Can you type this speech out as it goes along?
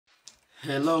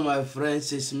Hello, my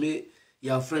friends. It's me,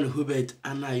 your friend Hubert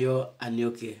Anayo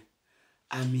Anyoke.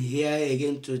 I'm here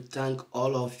again to thank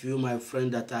all of you, my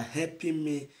friends, that are helping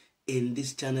me in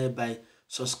this channel by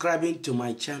subscribing to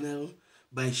my channel,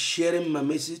 by sharing my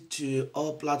message to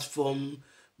all platforms,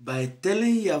 by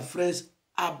telling your friends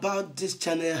about this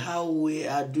channel, how we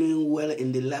are doing well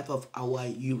in the life of our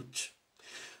youth.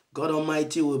 God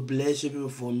Almighty will bless you people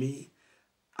for me.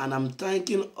 And I'm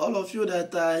thanking all of you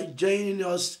that are joining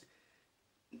us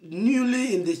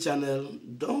newly in this channel.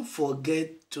 Don't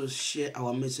forget to share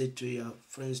our message to your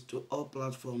friends, to all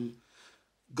platforms.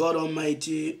 God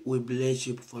Almighty will bless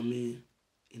you for me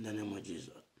in the name of Jesus.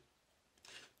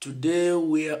 Today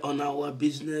we are on our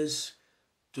business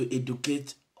to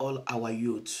educate all our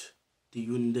youth, the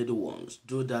wounded ones,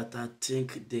 those that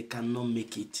think they cannot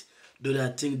make it, those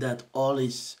that think that all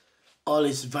is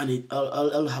vanity,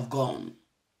 all have gone.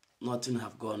 Nothing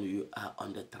have gone. You are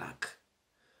on the track.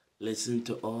 Listen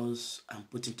to us and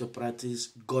put into practice.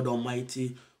 God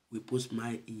Almighty will put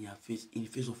smile in your face, in the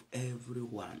face of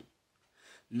everyone.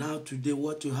 Now today,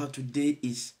 what you have today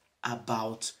is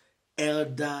about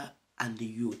elder and the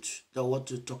youth. I want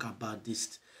to talk about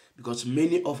this because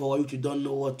many of our youth don't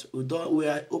know what we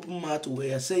are open mouth.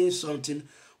 We are saying something.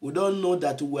 We don't know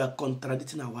that we are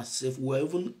contradicting ourselves. We are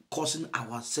even causing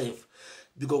ourselves.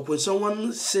 Because when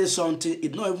someone says something,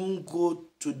 it not even go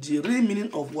to the real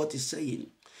meaning of what he's saying.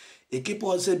 It keep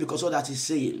on saying because of that he's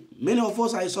saying. Many of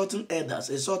us are insulting elders,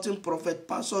 insulting prophet,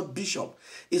 pastor, bishop,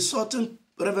 insulting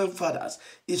reverend fathers,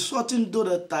 insulting those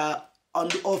that are on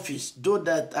the office, those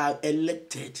that are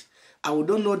elected. And we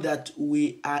don't know that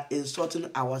we are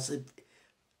insulting ourselves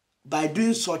by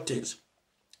doing such things.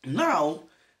 Now,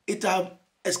 it have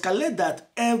escalated that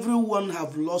everyone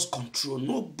have lost control.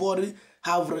 Nobody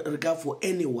have regard for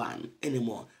anyone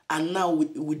anymore. And now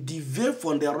we deviate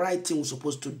from the right thing we're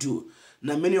supposed to do.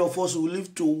 Now many of us will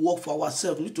live to work for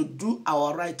ourselves, need to do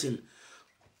our right thing,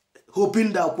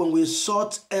 hoping that when we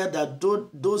sort that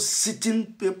those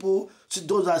sitting people,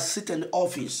 those that sit in the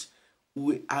office,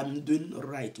 we are doing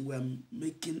right. We are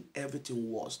making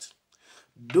everything worse.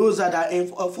 Those that are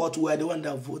in effort, we are the one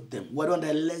that vote them. We are the one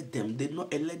that elect them. They did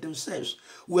not elect themselves.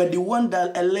 We are the one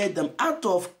that elect them. Out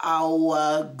of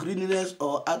our greediness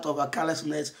or out of our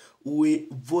carelessness, we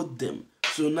vote them.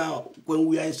 So now, when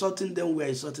we are insulting them, we are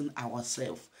insulting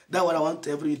ourselves. That's what I want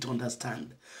everyone to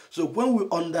understand. So when we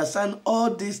understand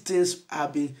all these things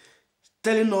have been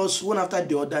telling us one after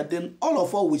the other, then all of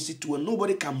us will sit well.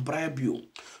 Nobody can bribe you.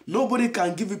 Nobody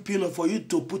can give you peanut for you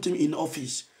to put him in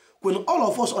office. When all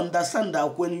of us understand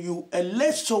that when you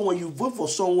elect someone, you vote for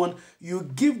someone, you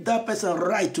give that person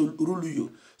right to rule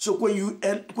you. So when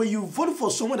you vote for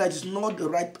someone that is not the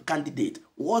right candidate,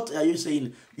 what are you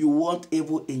saying? You want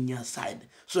evil in your side.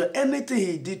 So anything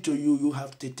he did to you, you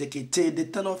have to take it till the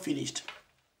tenure finished.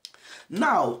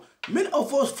 Now, many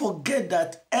of us forget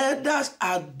that elders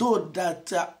are those that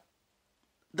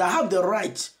have the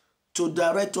right to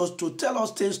direct us, to tell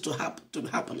us things to be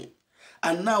happening.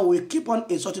 And now we keep on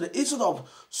insulting them instead of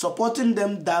supporting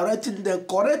them, directing them,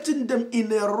 correcting them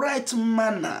in a right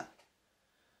manner.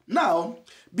 Now,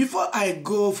 before I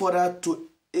go further to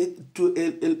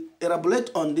elaborate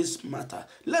on this matter,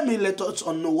 let us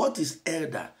know what is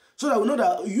elder. So that we know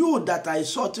that you that are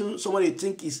insulting somebody you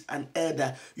think is an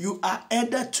elder, you are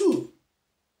elder too.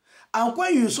 And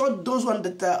when you insult those ones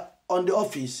that are on the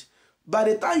office, by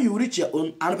the time you reach your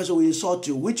own, another person will insult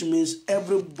you, which means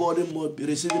everybody must be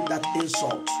receiving that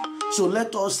insult. So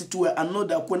let us sit well and know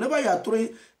that whenever you are throwing,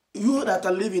 you that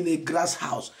are living in a grass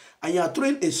house, and you are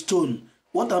throwing a stone,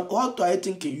 what are you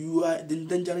thinking? You are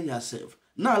endangering yourself.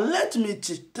 Now let me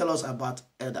tell us about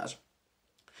elders.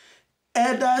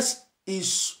 Elders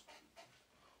is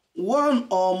one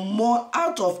or more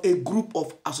out of a group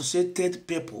of associated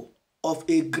people of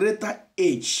a greater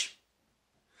age.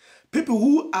 People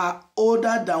who are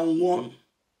older than one,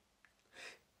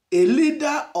 a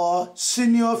leader or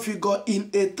senior figure in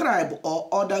a tribe or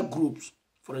other groups.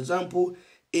 For example,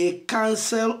 a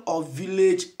council of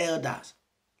village elders.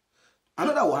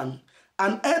 Another one,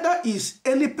 an elder is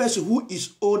any person who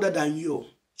is older than you.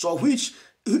 So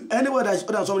anybody that is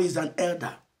older than somebody is an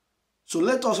elder. So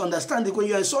let us understand that when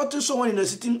you are insulting someone in a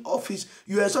sitting office,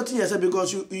 you are insulting yourself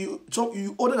because you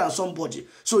older than somebody.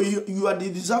 So you are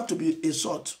deserve to be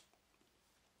insulted.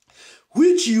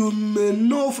 Which you may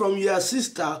know from your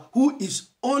sister who is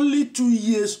only 2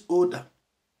 years older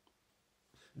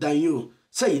than you,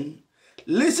 saying,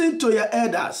 listen to your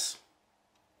elders.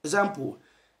 Example,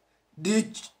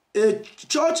 a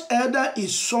church elder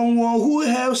is someone who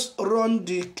helps run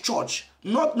the church,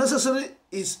 not necessarily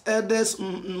is elders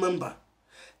member.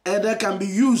 Elder can be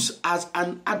used as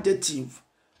an adjective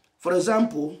For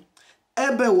example,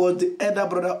 Abel was the elder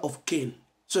brother of Cain.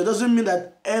 So it doesn't mean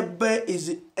that Abel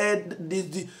is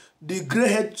the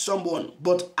gray-haired someone.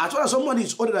 But as well as somebody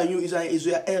is older than you, is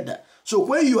your elder. So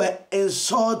when you are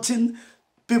insulting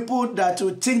people that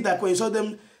will think that when you insult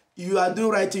them, you are doing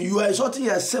right thing, you are insulting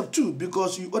yourself too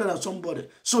because you older than somebody.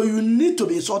 So you need to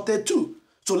be insulted too.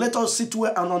 So let us sit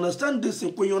well and understand this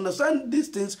thing. When you understand these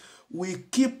things, we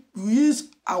use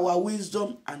our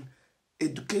wisdom and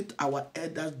educate our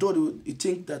elders, though you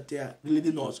think that they are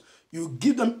leading us. You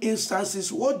give them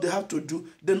instances, what they have to do,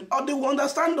 then they will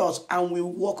understand us and we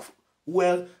work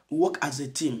well, work as a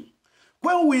team.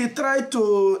 When we try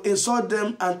to insult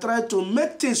them and try to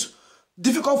make things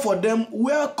difficult for them,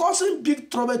 we are causing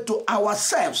big trouble to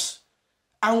ourselves.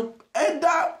 And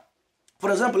either,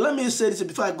 for example, let me say this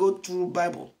before I go through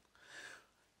Bible.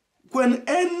 When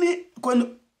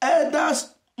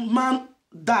elders man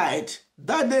died,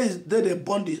 that day is the day they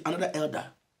born another elder.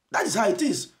 That is how it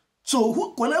is.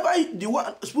 So whenever the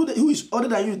one who is older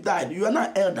than you died, you are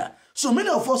not elder. So many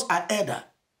of us are elder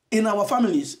in our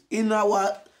families, in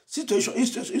our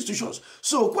institutions.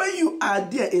 So when you are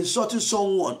there insulting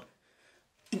someone,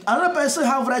 another person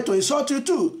have right to insult you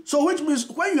too. So which means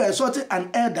when you are insulting an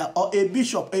elder or a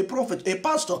bishop, a prophet, a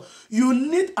pastor, you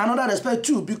need another respect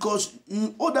too because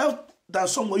you older than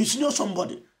someone, you senior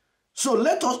somebody. So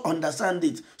let us understand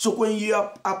it. So when you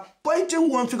are appointing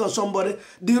one figure on somebody,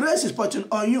 the rest is pointing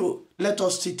on you. Let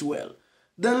us sit well.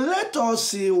 Then let us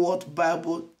see what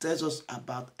Bible tells us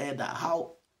about elder.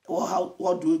 Who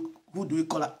do we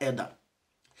call an elder?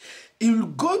 If you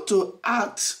go to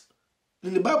Acts,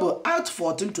 in the Bible, Acts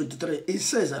 14:23, it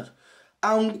says that,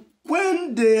 and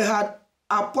when they had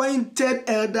appointed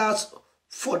elders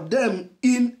for them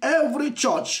in every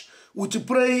church with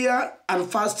prayer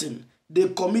and fasting, they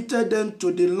committed them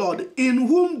to the Lord, in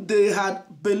whom they had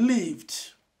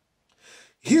believed.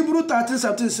 Hebrews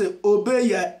 13:17 says, obey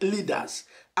your leaders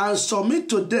and submit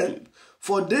to them,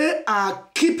 for they are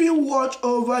keeping watch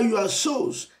over your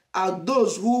souls as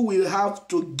those who will have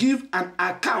to give an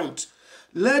account.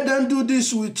 Let them do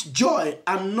this with joy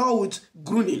and not with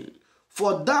groaning,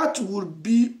 for that would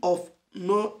be of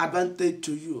no advantage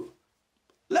to you.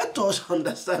 Let us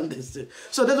understand this thing.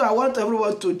 So that's why I want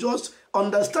everyone to just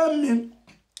understand me.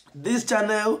 This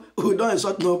channel, we don't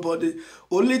insult nobody.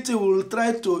 Only thing we will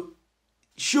try to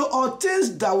show all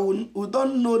things that we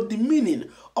don't know the meaning,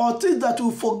 or things that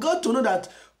we forgot to know that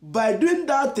by doing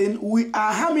that thing, we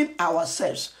are harming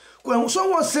ourselves. When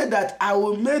someone said that I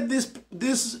will make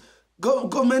this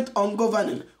government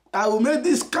ungoverning, I will make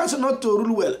this council not to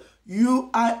rule well, you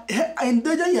are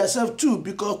endangering yourself too,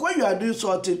 because when you are doing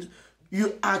something,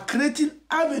 you are creating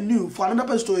avenue for another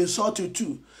person to insult you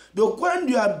too. But when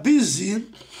you are busy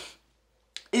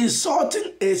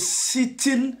insulting a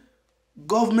sitting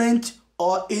government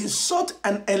or insult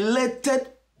an elected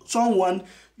someone,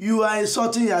 you are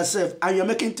insulting yourself and you're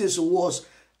making things worse.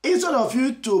 Instead of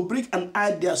you to bring an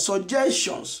idea,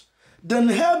 suggestions, then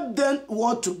help them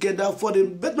work together for the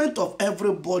betterment of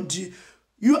everybody.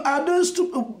 You are doing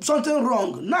something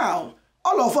wrong. Now,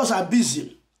 all of us are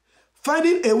busy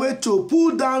finding a way to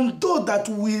pull down those that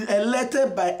we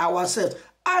elected by ourselves,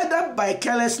 either by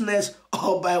carelessness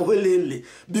or by willingly.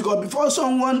 Because before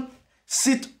someone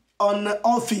sit on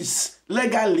office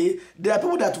legally, there are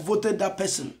people that voted that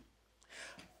person.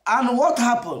 And what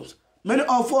happens? Many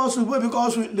of us will vote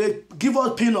because they give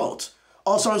us peanuts.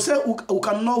 Or some say who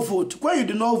cannot vote. When you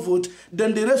do not vote,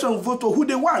 then the rest will vote for who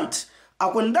they want.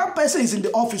 And when that person is in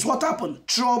the office, what happens?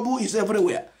 Trouble is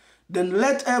everywhere. Then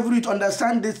let everyone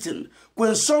understand this thing.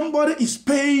 When somebody is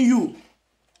paying you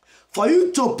for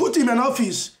you to put him in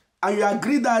office, and you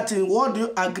agree that thing, what do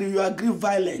you agree? You agree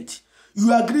violent.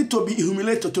 You agree to be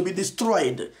humiliated, to be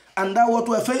destroyed. And that's what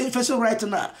we're facing right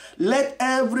now. Let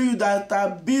every that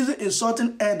are busy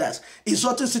insulting elders,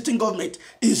 insulting sitting government,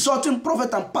 insulting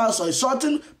prophet and pastor,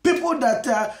 insulting people that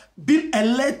are being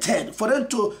elected for them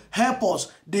to help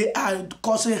us, they are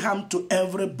causing harm to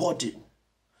everybody.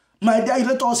 My dear,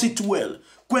 let us sit well.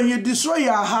 When you destroy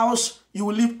your house, you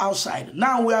will live outside.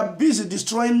 Now we are busy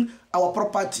destroying our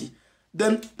property.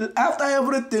 Then after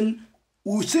everything,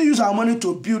 we still use our money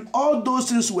to build all those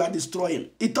things we are destroying.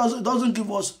 It doesn't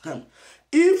give us harm.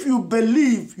 If you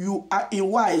believe you are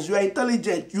wise, you are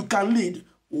intelligent, you can lead,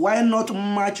 why not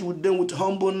match with them with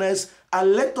humbleness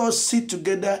and let us sit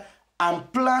together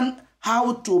and plan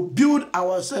how to build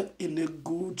ourselves in a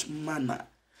good manner.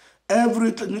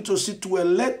 Everything need to sit well.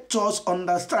 Let us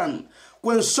understand.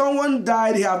 When someone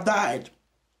died, he have died.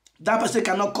 That person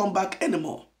cannot come back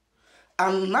anymore.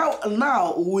 And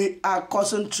now we are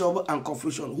causing trouble and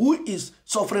confusion. Who is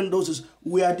suffering those?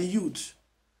 We are the youth.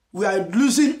 We are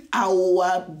losing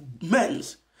our men.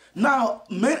 Now,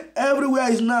 men everywhere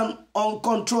is now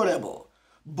uncontrollable,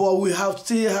 but we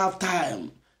still have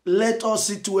time. Let us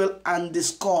sit well and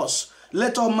discuss.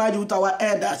 Let us merge with our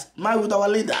elders, merge with our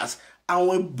leaders, and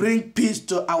we bring peace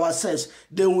to ourselves.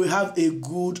 Then we have a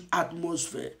good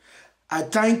atmosphere. I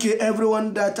thank you,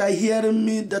 everyone that are hearing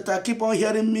me, that are keep on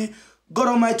hearing me. God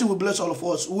Almighty will bless all of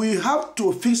us. We have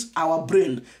to fix our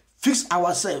brain, fix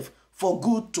ourselves for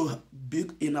good to be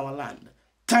in our land.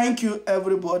 Thank you,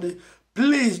 everybody.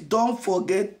 Please don't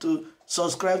forget to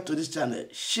subscribe to this channel.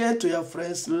 Share to your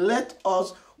friends. Let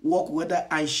us work together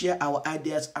and share our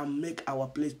ideas and make our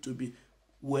place to be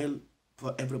well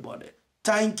for everybody.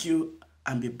 Thank you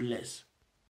and be blessed.